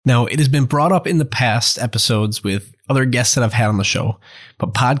Now, it has been brought up in the past episodes with other guests that I've had on the show,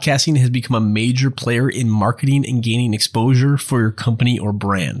 but podcasting has become a major player in marketing and gaining exposure for your company or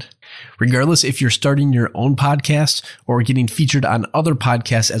brand. Regardless if you're starting your own podcast or getting featured on other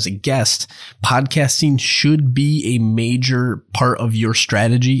podcasts as a guest, podcasting should be a major part of your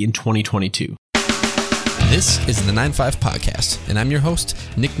strategy in 2022. This is the 9-5 Podcast, and I'm your host,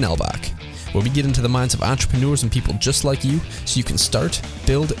 Nick Nelbach, where we get into the minds of entrepreneurs and people just like you so you can start,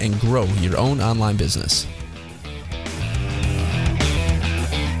 build, and grow your own online business.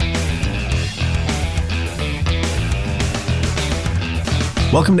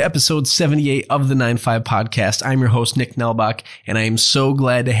 Welcome to episode 78 of the 9-5 Podcast. I'm your host, Nick Nelbach, and I am so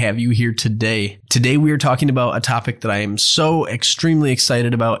glad to have you here today. Today, we are talking about a topic that I am so extremely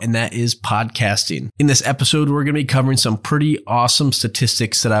excited about, and that is podcasting. In this episode, we're going to be covering some pretty awesome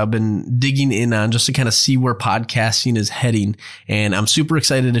statistics that I've been digging in on just to kind of see where podcasting is heading, and I'm super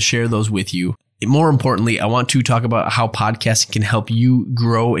excited to share those with you. More importantly, I want to talk about how podcasting can help you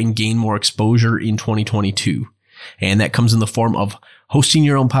grow and gain more exposure in 2022. And that comes in the form of hosting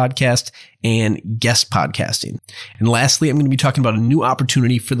your own podcast and guest podcasting. And lastly, I'm going to be talking about a new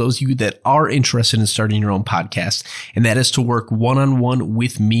opportunity for those of you that are interested in starting your own podcast, and that is to work one-on-one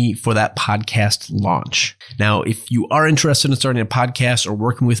with me for that podcast launch. Now, if you are interested in starting a podcast or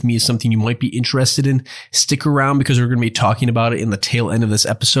working with me is something you might be interested in, stick around because we're going to be talking about it in the tail end of this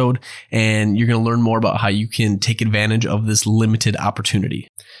episode, and you're going to learn more about how you can take advantage of this limited opportunity.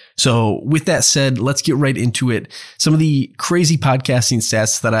 So with that said, let's get right into it. Some of the crazy podcasting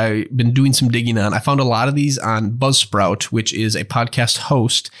stats that I've been doing some digging on. I found a lot of these on Buzzsprout, which is a podcast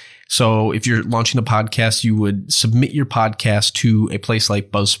host. So if you're launching a podcast, you would submit your podcast to a place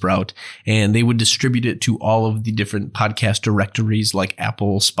like Buzzsprout, and they would distribute it to all of the different podcast directories like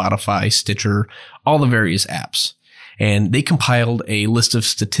Apple, Spotify, Stitcher, all the various apps. And they compiled a list of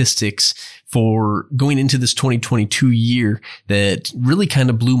statistics for going into this 2022 year that really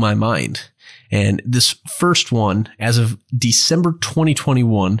kind of blew my mind. And this first one, as of December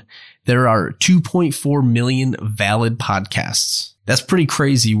 2021, there are 2.4 million valid podcasts. That's pretty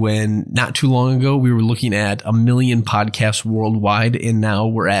crazy when not too long ago we were looking at 1 million podcasts worldwide, and now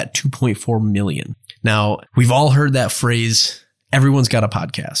we're at 2.4 million. Now, we've all heard that phrase, everyone's got a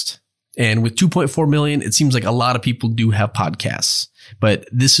podcast. And with 2.4 million, it seems like a lot of people do have podcasts. But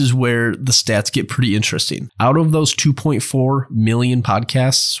this is where the stats get pretty interesting. Out of those 2.4 million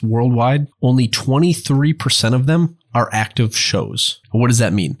podcasts worldwide, only 23% of them are active shows. What does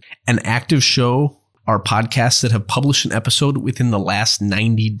that mean? An active show are podcasts that have published an episode within the last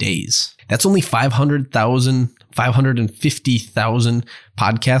 90 days. That's only 550,000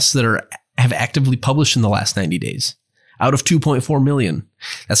 podcasts that have actively published in the last 90 days. Out of 2.4 million.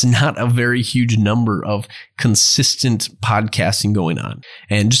 That's not a very huge number of consistent podcasting going on.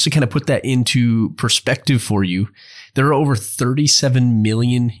 And just to kind of put that into perspective for you, there are over 37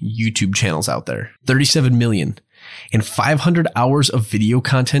 million YouTube channels out there. 37 million. And 500 hours of video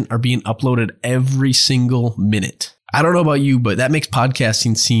content are being uploaded every single minute. I don't know about you, but that makes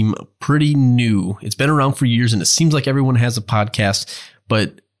podcasting seem pretty new. It's been around for years and it seems like everyone has a podcast,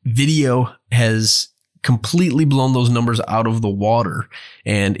 but video has completely blown those numbers out of the water.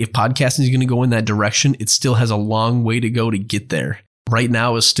 And if podcasting is going to go in that direction, it still has a long way to go to get there. Right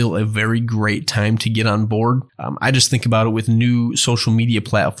now is still a very great time to get on board. I just think about it with new social media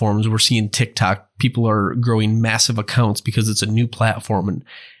platforms. We're seeing TikTok. People are growing massive accounts because it's a new platform and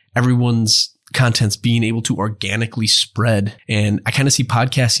everyone's content's being able to organically spread. And I kind of see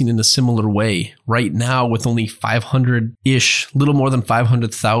podcasting in a similar way. Right now, with only 500-ish, little more than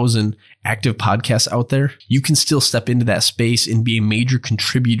 500,000 active podcasts out there, you can still step into that space and be a major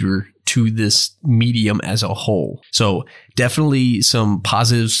contributor to this medium as a whole. So definitely some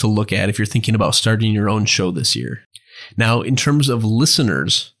positives to look at if you're thinking about starting your own show this year. Now, in terms of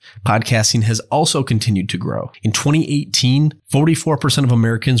listeners, podcasting has also continued to grow. In 2018, 44% of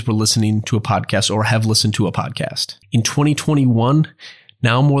Americans were listening to a podcast or have listened to a podcast. In 2021,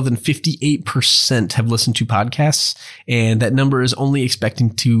 now more than 58% have listened to podcasts, and that number is only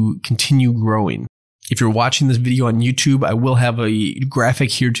expecting to continue growing. If you're watching this video on YouTube, I will have a graphic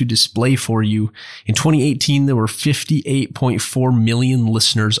here to display for you. In 2018, there were 58.4 million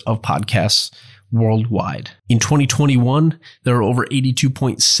listeners of podcasts worldwide. In 2021, there are over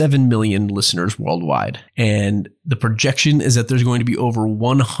 82.7 million listeners worldwide. And the projection is that there's going to be over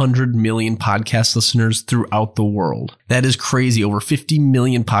 100 million podcast listeners throughout the world. That is crazy. Over 50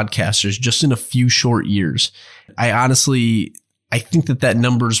 million podcasters just in a few short years. I think that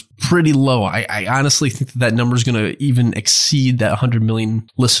number's pretty low. I honestly think that number's going to even exceed that 100 million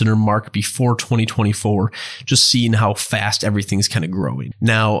listener mark before 2024, just seeing how fast everything's kind of growing.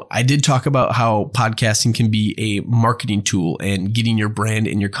 Now, I did talk about how podcasting can be a marketing tool and getting your brand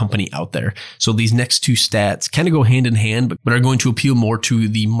and your company out there. So these next two stats kind of go hand in hand, but are going to appeal more to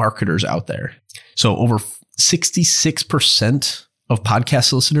the marketers out there. So over 66% of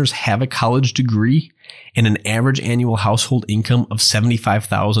podcast listeners have a college degree and an average annual household income of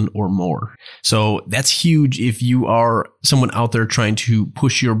 $75,000 or more. So that's huge if you are someone out there trying to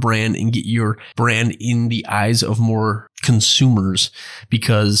push your brand and get your brand in the eyes of more consumers,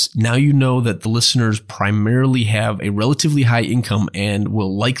 because now you know that the listeners primarily have a relatively high income and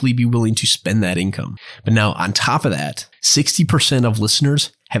will likely be willing to spend that income. But now on top of that, 60% of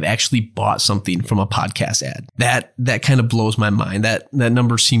listeners have actually bought something from a podcast ad. That kind of blows my mind. That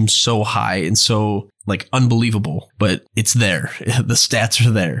number seems so high and so like unbelievable, but it's there. The stats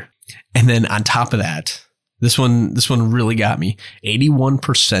are there. And then on top of that, this one really got me.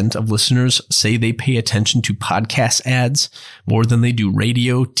 81% of listeners say they pay attention to podcast ads more than they do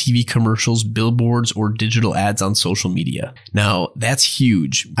radio, TV commercials, billboards, or digital ads on social media. Now, that's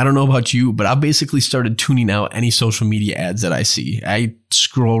huge. I don't know about you, but I basically started tuning out any social media ads that I see. I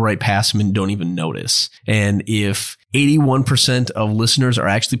scroll right past them and don't even notice. And if 81% of listeners are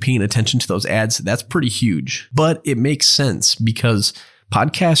actually paying attention to those ads, that's pretty huge. But it makes sense because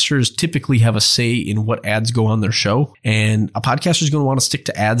podcasters typically have a say in what ads go on their show, and a podcaster is going to want to stick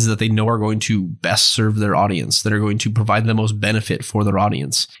to ads that they know are going to best serve their audience, that are going to provide the most benefit for their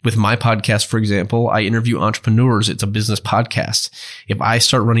audience. With my podcast, for example, I interview entrepreneurs. It's a business podcast. If I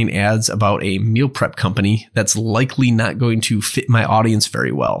start running ads about a meal prep company, that's likely not going to fit my audience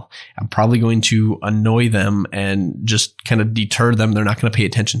very well. I'm probably going to annoy them and just kind of deter them. They're not going to pay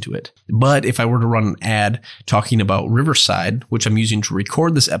attention to it. But if I were to run an ad talking about Riverside, which I'm using to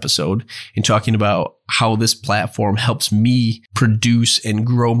record this episode, and talking about how this platform helps me produce and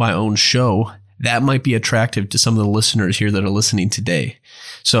grow my own show, that might be attractive to some of the listeners here that are listening today.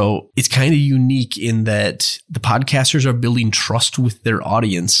 So it's kind of unique in that the podcasters are building trust with their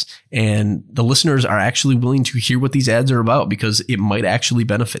audience, and the listeners are actually willing to hear what these ads are about because it might actually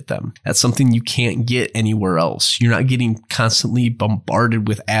benefit them. That's something you can't get anywhere else. You're not getting constantly bombarded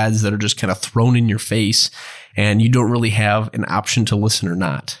with ads that are just kind of thrown in your face, and you don't really have an option to listen or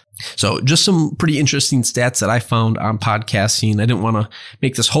not. So just some pretty interesting stats that I found on podcasting. I didn't want to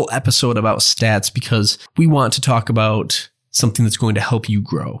make this whole episode about stats because we want to talk about something that's going to help you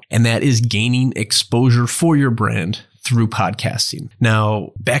grow, and that is gaining exposure for your brand through podcasting.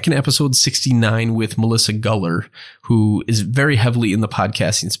 Now, back in episode 69 with Melissa Guller, who is very heavily in the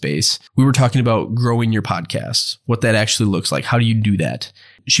podcasting space, we were talking about growing your podcast, what that actually looks like. How do you do that?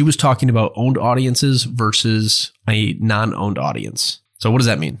 She was talking about owned audiences versus a non-owned audience. So what does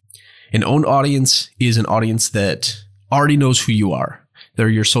that mean? An owned audience is an audience that already knows who you are. They're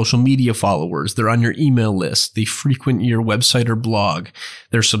your social media followers. They're on your email list. They frequent your website or blog.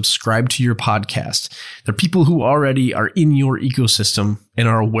 They're subscribed to your podcast. They're people who already are in your ecosystem and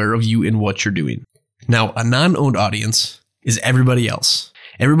are aware of you and what you're doing. Now, a non-owned audience is everybody else.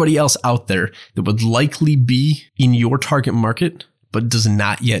 Everybody else out there that would likely be in your target market, but does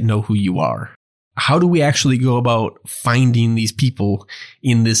not yet know who you are. How do we actually go about finding these people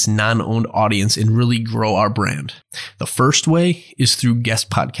in this non-owned audience and really grow our brand? The first way is through guest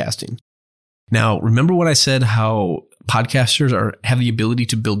podcasting. Now, remember when I said how podcasters have the ability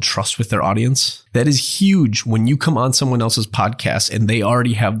to build trust with their audience? That is huge when you come on someone else's podcast and they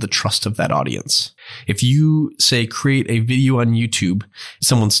already have the trust of that audience. If you say create a video on YouTube,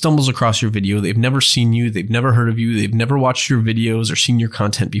 someone stumbles across your video, they've never seen you, they've never heard of you, they've never watched your videos or seen your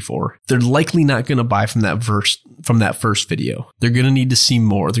content before, they're likely not going to buy from that first video. They're going to need to see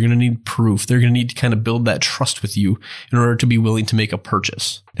more. They're going to need proof. They're going to need to kind of build that trust with you in order to be willing to make a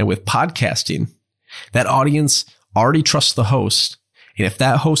purchase. Now with podcasting, that audience already trusts the host. And if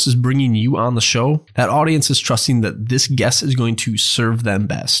that host is bringing you on the show, that audience is trusting that this guest is going to serve them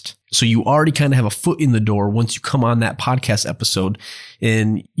best. So you already kind of have a foot in the door once you come on that podcast episode,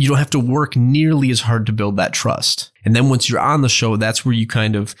 and you don't have to work nearly as hard to build that trust. And then once you're on the show, that's where you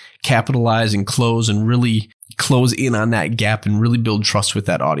kind of capitalize and really close in on that gap and really build trust with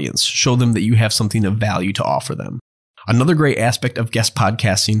that audience. Show them that you have something of value to offer them. Another great aspect of guest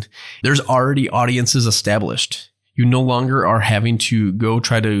podcasting, there's already audiences established. You no longer are having to go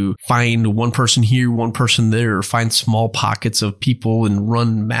try to find one person here, one person there, or find small pockets of people and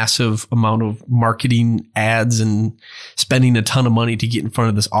run massive amount of marketing ads and spending a ton of money to get in front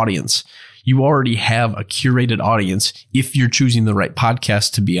of this audience. You already have a curated audience if you're choosing the right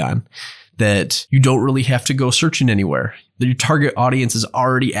podcast to be on that you don't really have to go searching anywhere. Your target audience is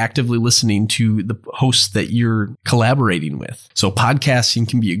already actively listening to the hosts that you're collaborating with. So podcasting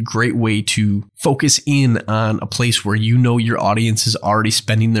can be a great way to focus in on a place where you know your audience is already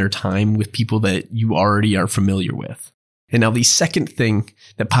spending their time with people that you already are familiar with. And now the second thing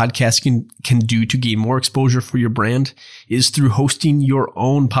that podcasting can do to gain more exposure for your brand is through hosting your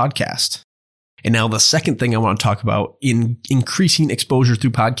own podcast. And now the second thing I want to talk about in increasing exposure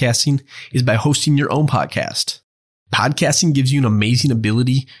through podcasting is by hosting your own podcast. Podcasting gives you an amazing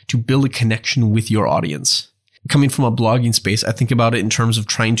ability to build a connection with your audience. Coming from a blogging space, I think about it in terms of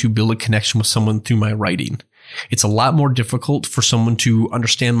trying to build a connection with someone through my writing. It's a lot more difficult for someone to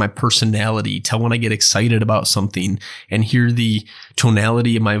understand my personality, tell when I get excited about something, and hear the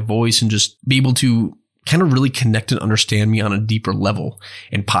tonality of my voice and just be able to kind of really connect and understand me on a deeper level.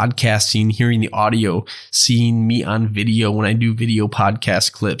 And podcasting, hearing the audio, seeing me on video when I do video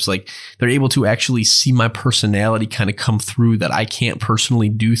podcast clips, like they're able to actually see my personality kind of come through that I can't personally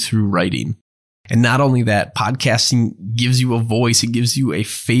do through writing. And not only that, podcasting gives you a voice, it gives you a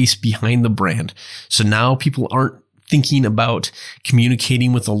face behind the brand. So now people aren't thinking about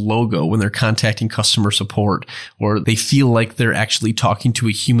communicating with a logo when they're contacting customer support, or they feel like they're actually talking to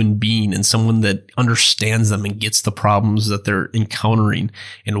a human being and someone that understands them and gets the problems that they're encountering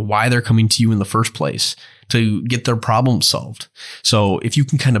and why they're coming to you in the first place to get their problem solved. So if you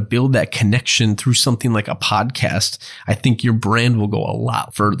can kind of build that connection through something like a podcast, I think your brand will go a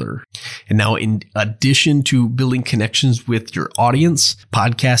lot further. And now, in addition to building connections with your audience,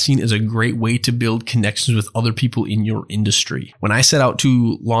 podcasting is a great way to build connections with other people in your industry. When I set out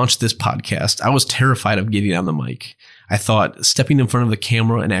to launch this podcast, I was terrified of getting on the mic. I thought stepping in front of the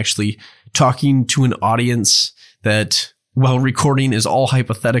camera and actually talking to an audience that, while recording is all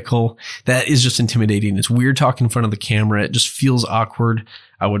hypothetical, that is just intimidating. It's weird talking in front of the camera. It just feels awkward.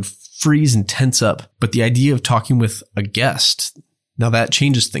 I would freeze and tense up. But the idea of talking with a guest, now that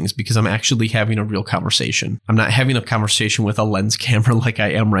changes things because I'm actually having a real conversation. I'm not having a conversation with a lens camera like I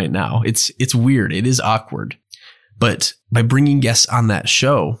am right now. It's weird. It is awkward. But by bringing guests on that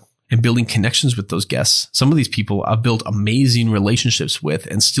show and building connections with those guests, some of these people I've built amazing relationships with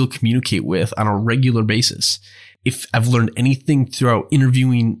and still communicate with on a regular basis. If I've learned anything throughout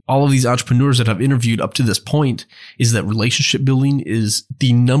interviewing all of these entrepreneurs that I've interviewed up to this point, is that relationship building is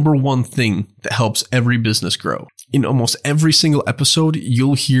the number one thing that helps every business grow. In almost every single episode,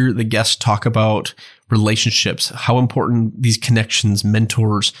 you'll hear the guests talk about relationships, how important these connections,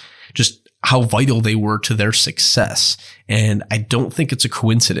 mentors, just how vital they were to their success. And I don't think it's a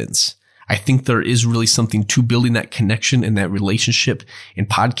coincidence. I think there is really something to building that connection and that relationship, and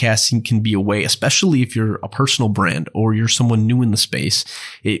podcasting can be a way, especially if you're a personal brand or you're someone new in the space.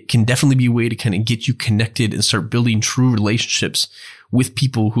 It can definitely be a way to kind of get you connected and start building true relationships with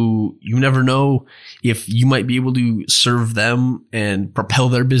people who you never know if you might be able to serve them and propel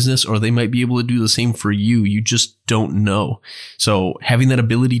their business, or they might be able to do the same for you. You just don't know. So having that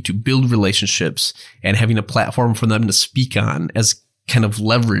ability to build relationships and having a platform for them to speak on as kind of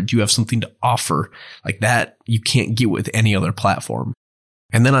leverage, you have something to offer like that you can't get with any other platform.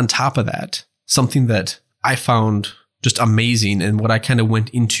 And then on top of that, something that I found just amazing, and what I kind of went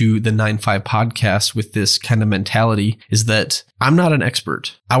into the 9-5 podcast with this kind of mentality, is that I'm not an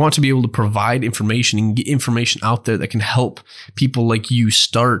expert. I want to be able to provide information and get information out there that can help people like you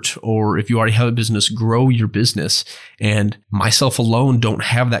start, or if you already have a business, grow your business. And myself alone don't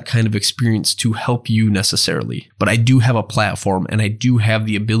have that kind of experience to help you necessarily. But I do have a platform, and I do have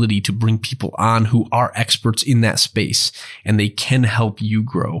the ability to bring people on who are experts in that space, and they can help you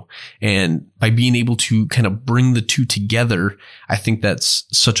grow. And by being able to kind of bring the two together, I think that's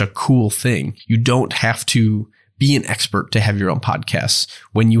such a cool thing. You don't have to be an expert to have your own podcasts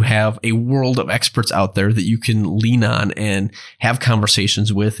when you have a world of experts out there that you can lean on and have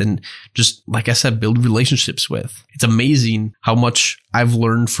conversations with, and just, like I said, build relationships with. It's amazing how much I've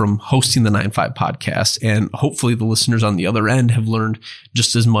learned from hosting the 9-5 podcast, and hopefully the listeners on the other end have learned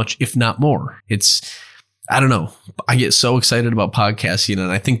just as much, if not more. I don't know. I get so excited about podcasting,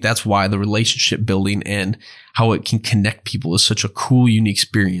 and I think that's why the relationship building and how it can connect people is such a cool, unique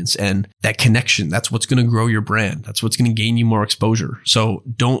experience. And that connection, that's what's going to grow your brand. That's what's going to gain you more exposure. So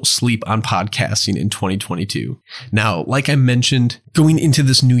don't sleep on podcasting in 2022. Now, like I mentioned, going into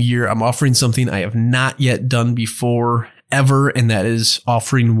this new year, I'm offering something I have not yet done before ever, and that is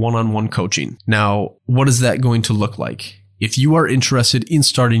offering one-on-one coaching. Now, what is that going to look like? If you are interested in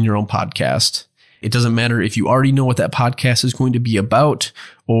starting your own podcast, it doesn't matter if you already know what that podcast is going to be about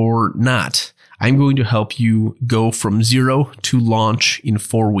or not. I'm going to help you go from 0 to launch in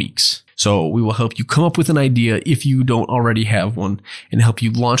 4 weeks. So we will help you come up with an idea if you don't already have one and help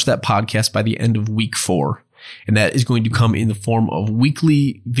you launch that podcast by the end of week 4. And that is going to come in the form of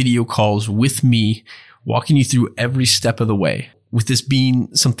weekly video calls with me, walking you through every step of the way. With this being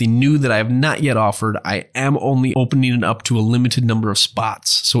something new that I have not yet offered, I am only opening it up to a limited number of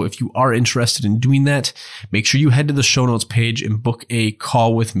spots. So if you are interested in doing that, make sure you head to the show notes page and book a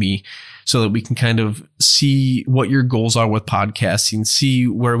call with me so that we can kind of see what your goals are with podcasting, see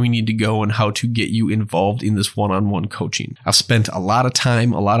where we need to go and how to get you involved in this one-on-one coaching. I've spent a lot of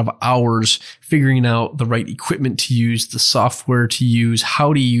time, a lot of hours figuring out the right equipment to use, the software to use,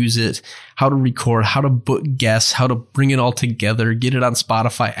 how to use it, how to record, how to book guests, how to bring it all together, get it on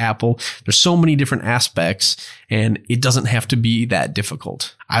Spotify, Apple. There's so many different aspects, and it doesn't have to be that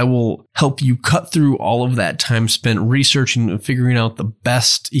difficult. I will help you cut through all of that time spent researching and figuring out the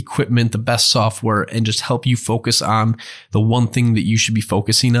best equipment, the best software, and just help you focus on the one thing that you should be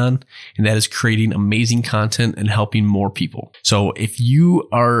focusing on, and that is creating amazing content and helping more people. So if you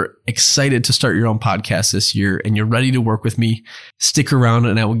are excited to start your own podcast this year and you're ready to work with me, stick around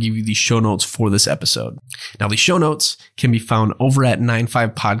and I will give you the show notes for this episode. Now, the show notes can be found over at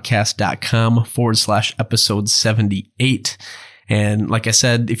 95podcast.com/episode 78. And like I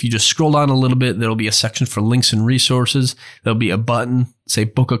said, if you just scroll down a little bit, there'll be a section for links and resources. There'll be a button, say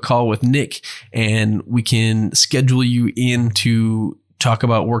book a call with Nick, and we can schedule you in to talk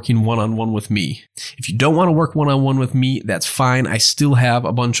about working one-on-one with me. If you don't want to work one-on-one with me, that's fine. I still have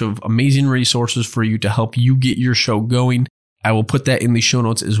a bunch of amazing resources for you to help you get your show going. I will put that in the show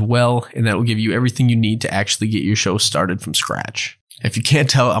notes as well, and that will give you everything you need to actually get your show started from scratch. If you can't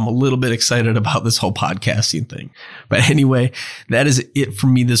tell, I'm a little bit excited about this whole podcasting thing. But anyway, that is it for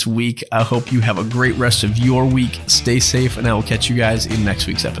me this week. I hope you have a great rest of your week. Stay safe, and I will catch you guys in next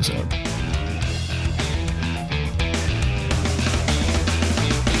week's episode.